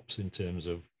stops in terms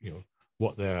of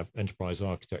what their enterprise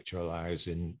architecture allows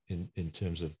in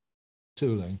terms of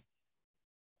tooling.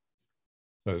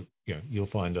 So you'll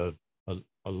find a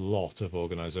lot of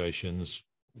organizations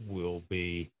will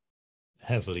be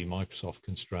heavily Microsoft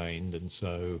constrained, and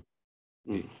so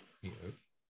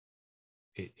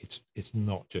it's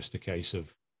not just a case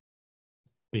of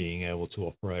being able to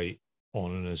operate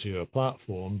on an Azure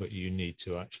platform, but you need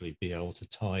to actually be able to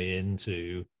tie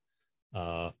into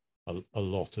a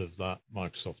lot of that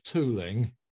Microsoft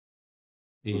tooling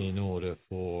in order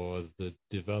for the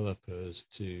developers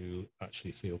to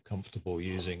actually feel comfortable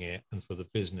using it and for the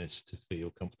business to feel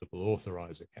comfortable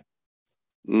authorizing it.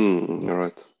 All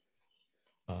right.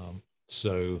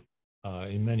 So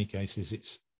in many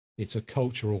cases, it's a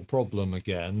cultural problem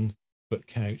again, but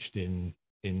couched in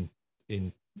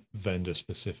vendor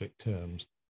specific terms.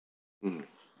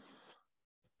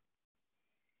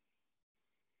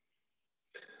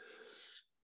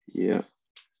 Yeah.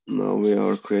 Now we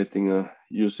are creating a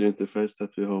user interface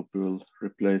that we hope will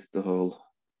replace the whole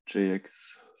JX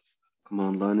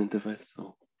command line interface.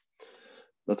 So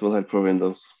that will help for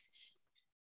Windows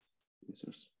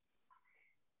users.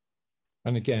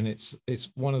 And again, it's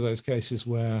one of those cases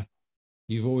where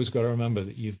you've always got to remember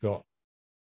that you've got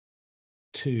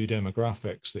two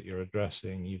demographics that you're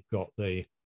addressing. You've got the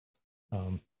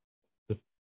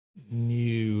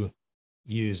new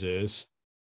users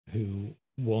who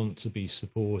want to be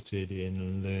supported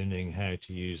in learning how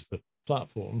to use the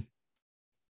platform,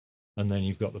 and then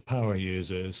you've got the power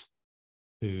users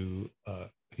who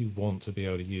want to be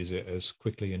able to use it as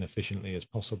quickly and efficiently as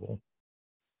possible.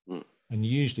 And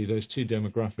usually those two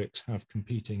demographics have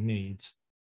competing needs.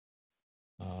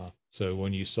 So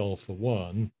when you solve for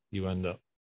one, you end up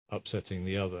upsetting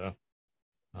the other.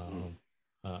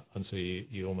 And so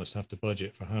you almost have to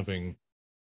budget for having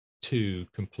two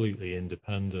completely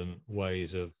independent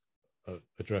ways of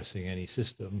addressing any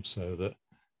system, so that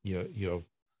you're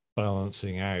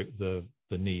balancing out the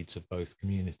needs of both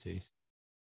communities.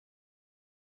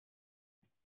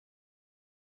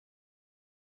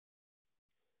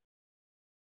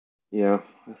 Yeah,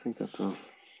 I think that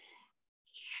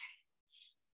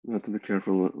we have to be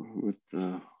careful with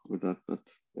that. But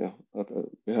yeah,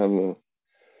 we have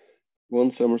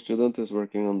one summer student is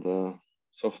working on the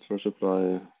software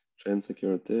supply chain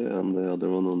security, and the other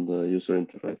one on the user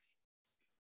interface.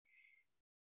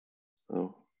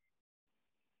 So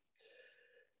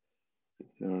I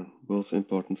think they are both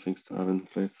important things to have in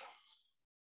place.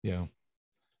 Yeah,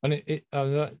 and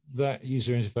that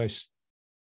user interface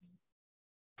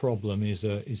problem is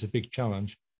a big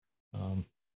challenge,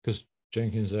 because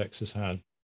Jenkins X has had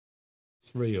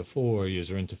 3 or 4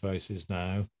 user interfaces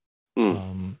now,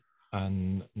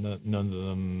 and none of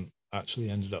them actually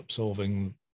ended up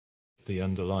solving the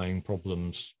underlying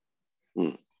problems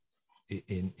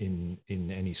in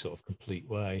any sort of complete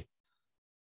way.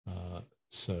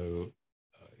 So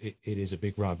it is a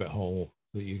big rabbit hole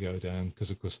that you go down,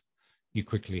 because of course you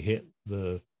quickly hit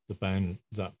that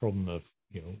problem of,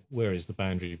 you know, where is the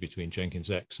boundary between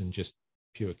Jenkins X and just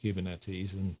pure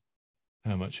Kubernetes, and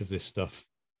how much of this stuff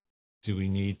do we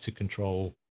need to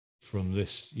control from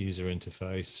this user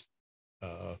interface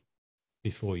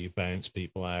before you bounce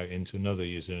people out into another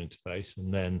user interface.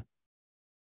 And then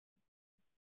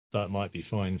that might be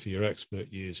fine for your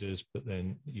expert users, but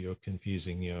then you're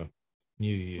confusing your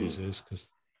new users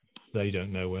because they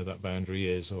don't know where that boundary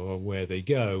is or where they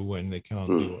go when they can't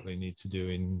do what they need to do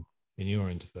in your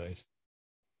interface.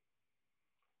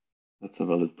 That's a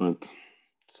valid point.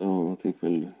 So I think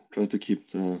we'll try to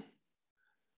keep the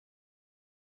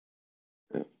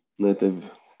native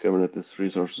Kubernetes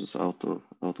resources out of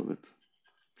it.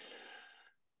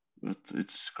 But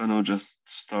it's kind of just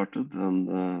started, and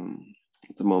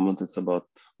at the moment it's about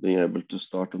being able to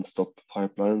start and stop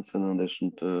pipelines in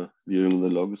addition to viewing the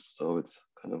logs. So it's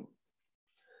kind of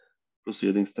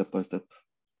proceeding step by step.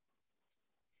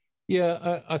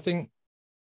 Yeah, I think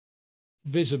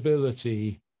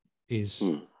visibility is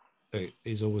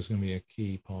always going to be a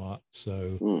key part.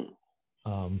 So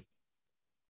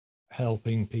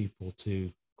helping people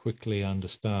to quickly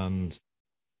understand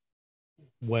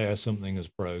where something is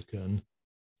broken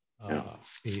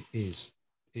it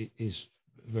is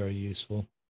very useful.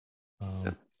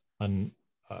 And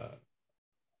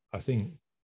I think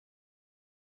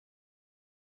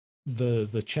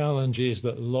the challenge is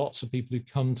that lots of people who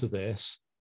come to this,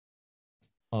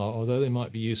 although they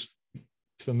might be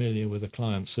familiar with a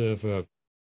client server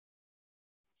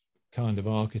kind of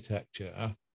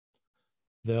architecture,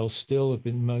 they'll still have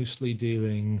been mostly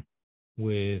dealing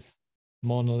with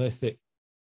monolithic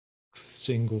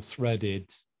single threaded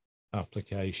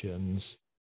applications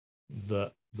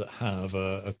that have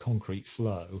a concrete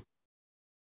flow.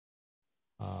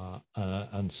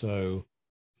 And so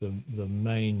the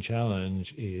main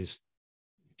challenge is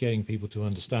getting people to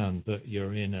understand that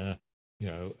you're in a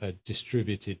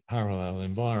distributed parallel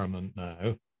environment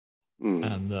now,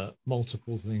 and that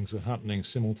multiple things are happening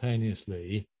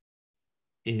simultaneously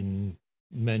in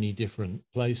many different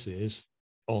places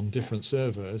on different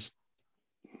servers,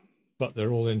 but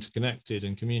they're all interconnected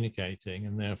and communicating,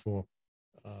 and therefore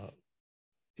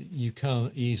you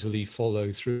can't easily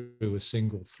follow through a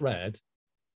single thread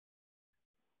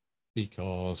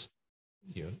because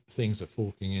things are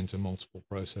forking into multiple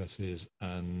processes,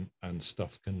 and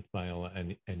stuff can fail at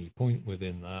any point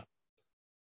within that.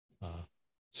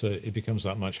 So it becomes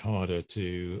that much harder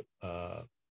to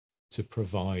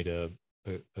provide a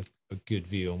good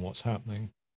view on what's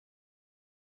happening.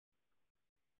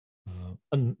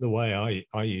 And the way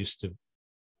I used to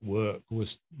work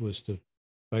was to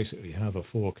basically have a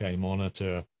 4K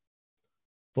monitor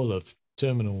full of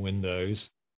terminal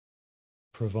windows,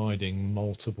 providing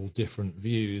multiple different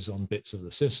views on bits of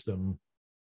the system.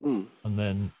 And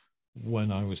then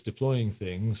when I was deploying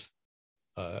things,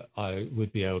 I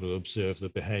would be able to observe the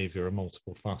behavior of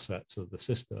multiple facets of the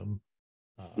system,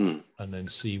 and then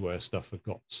see where stuff had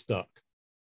got stuck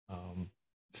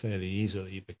fairly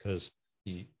easily, because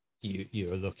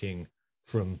you're looking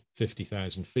from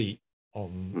 50,000 feet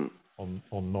on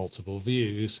multiple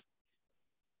views,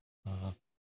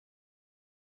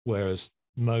 whereas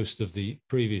most of the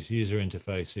previous user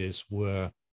interfaces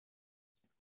were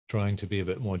trying to be a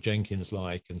bit more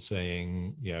Jenkins-like and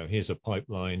saying, here's a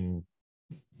pipeline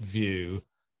view,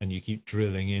 and you keep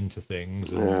drilling into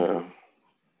things. And,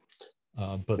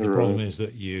 but the problem is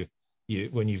that you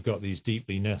when you've got these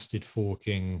deeply nested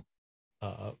forking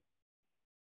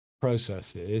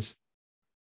processes,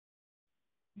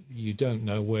 you don't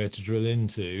know where to drill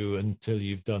into until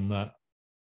you've done that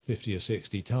 50 or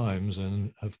 60 times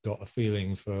and have got a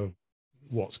feeling for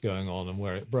what's going on and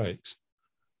where it breaks.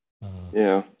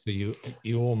 So you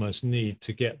almost need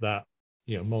to get that,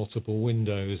 multiple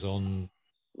windows on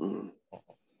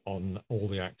all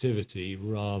the activity,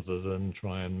 rather than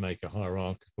try and make a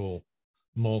hierarchical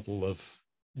model of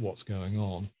what's going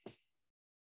on.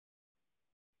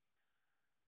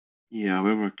 Yeah,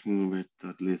 we're working with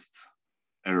at least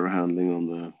error handling on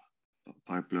the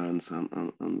pipelines and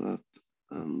that,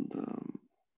 and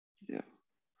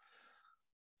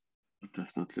but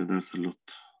definitely there's a lot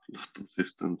of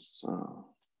systems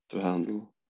to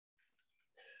handle,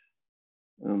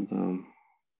 and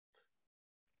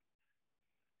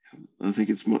I think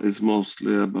it's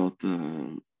mostly about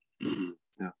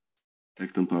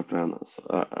take them pipeline as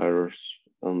errors,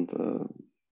 and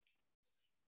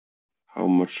how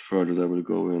much further they will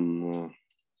go in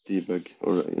debug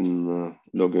or in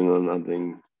logging and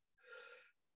adding.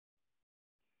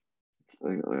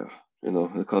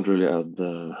 I can't really add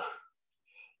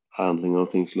handling of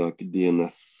things like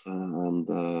DNS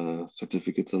and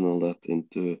certificates and all that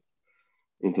into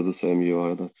the same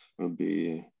UI. That will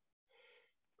be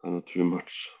kind of too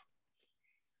much.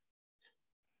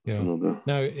 That's Yeah. another.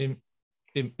 Now,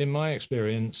 in my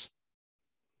experience,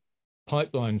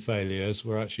 pipeline failures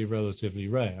were actually relatively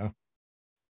rare.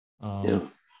 Yeah.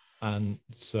 And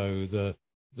so the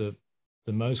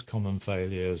most common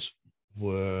failures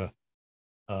were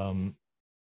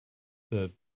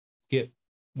the Git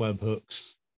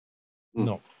webhooks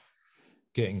not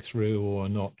getting through or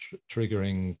not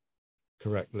triggering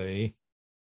correctly,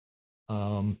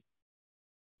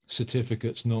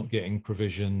 certificates not getting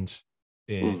provisioned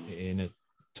in a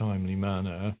timely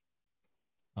manner,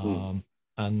 and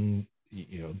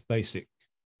basic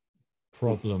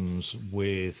problems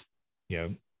with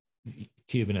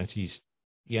Kubernetes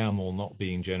YAML not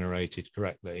being generated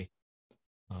correctly.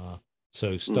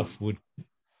 So stuff would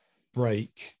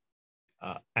break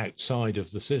outside of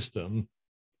the system,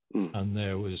 and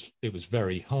it was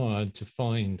very hard to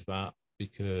find that,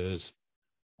 because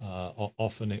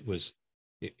often it was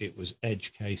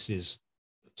edge cases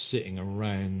sitting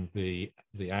around the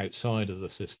outside of the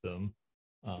system,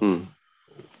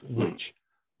 which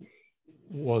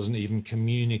wasn't even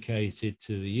communicated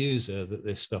to the user that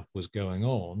this stuff was going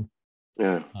on.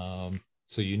 Yeah.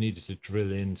 So you needed to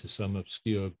drill into some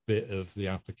obscure bit of the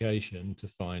application to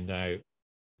find out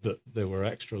that there were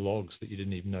extra logs that you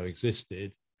didn't even know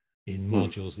existed in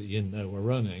modules that you didn't know were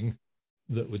running,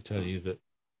 that would tell you that,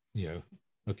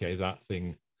 okay, that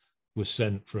thing was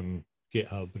sent from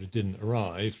GitHub, but it didn't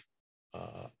arrive,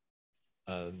 or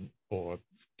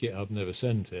GitHub never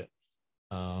sent it.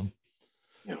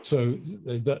 So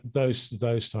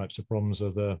those types of problems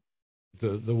are the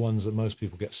ones that most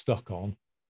people get stuck on.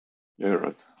 Yeah,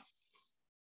 right.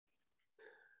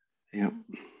 Yeah.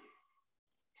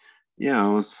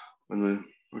 Yeah, when we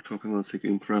were talking about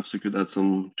SIG, perhaps you could add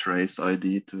some trace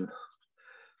ID to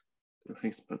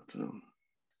things, but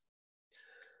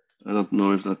I don't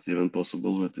know if that's even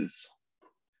possible with these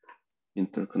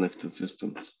interconnected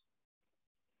systems.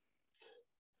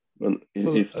 But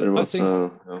if there was, I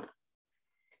think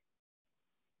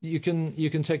you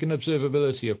can take an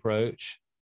observability approach.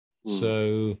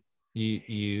 So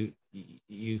you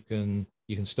can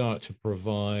start to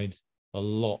provide a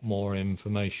lot more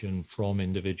information from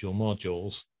individual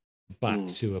modules back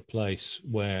to a place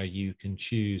where you can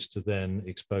choose to then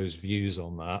expose views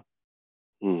on that.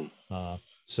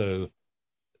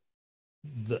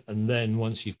 And then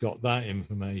once you've got that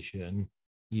information,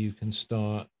 you can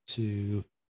start to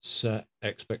set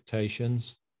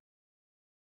expectations.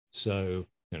 So,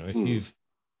 if you've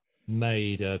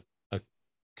made a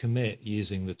commit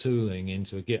using the tooling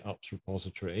into a GitOps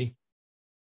repository,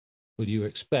 will you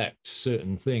expect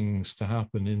certain things to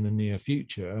happen in the near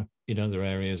future in other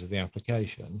areas of the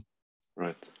application?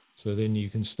 Right. So then you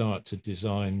can start to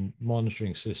design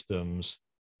monitoring systems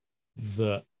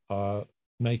that are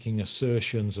making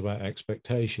assertions about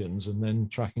expectations and then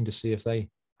tracking to see if they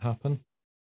happen.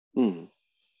 And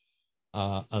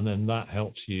then that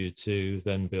helps you to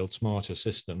then build smarter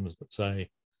systems that say,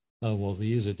 oh, well, the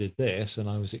user did this, and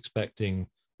I was expecting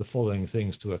the following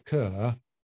things to occur,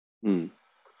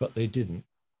 but they didn't.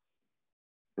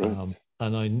 Right.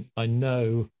 And I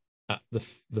know at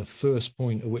the first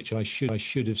point at which I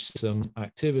should have seen some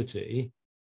activity,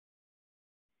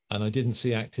 and I didn't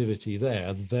see activity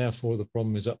there, therefore the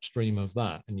problem is upstream of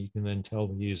that, and you can then tell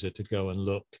the user to go and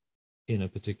look in a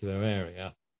particular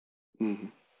area.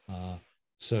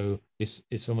 So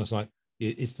it's almost like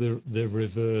it's the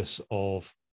reverse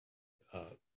of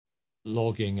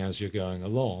logging as you're going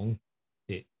along.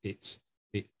 It's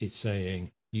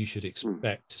saying you should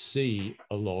expect to see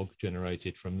a log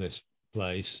generated from this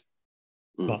place,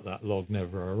 but that log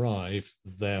never arrived.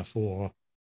 Therefore,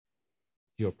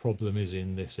 your problem is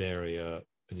in this area,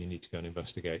 and you need to go and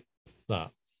investigate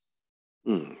that.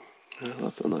 Yeah,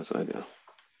 that's a nice idea.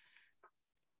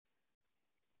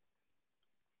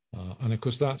 And of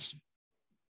course, that's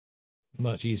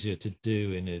much easier to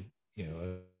do in a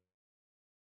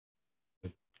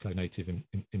cloud native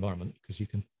environment, because you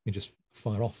can just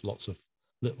fire off lots of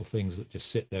little things that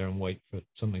just sit there and wait for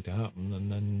something to happen,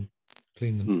 and then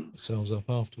clean themselves up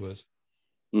afterwards.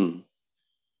 So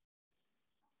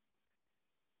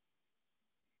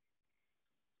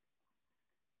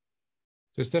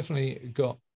it's definitely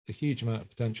got a huge amount of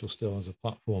potential still as a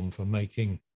platform for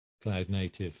making cloud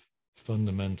native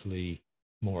fundamentally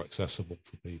more accessible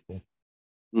for people.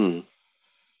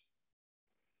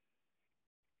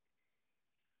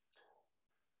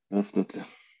 Definitely.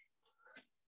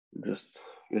 Just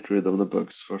get rid of the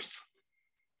bugs first.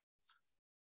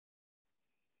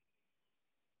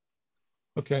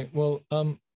 Okay, well,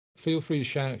 feel free to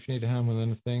shout if you need a hand with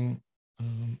anything.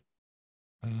 And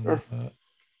Sure.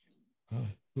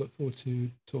 look forward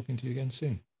to talking to you again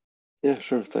soon. Yeah,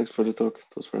 sure. Thanks for the talk.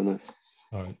 It was very nice.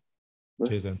 All right. Bye.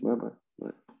 Cheers then. Bye-bye.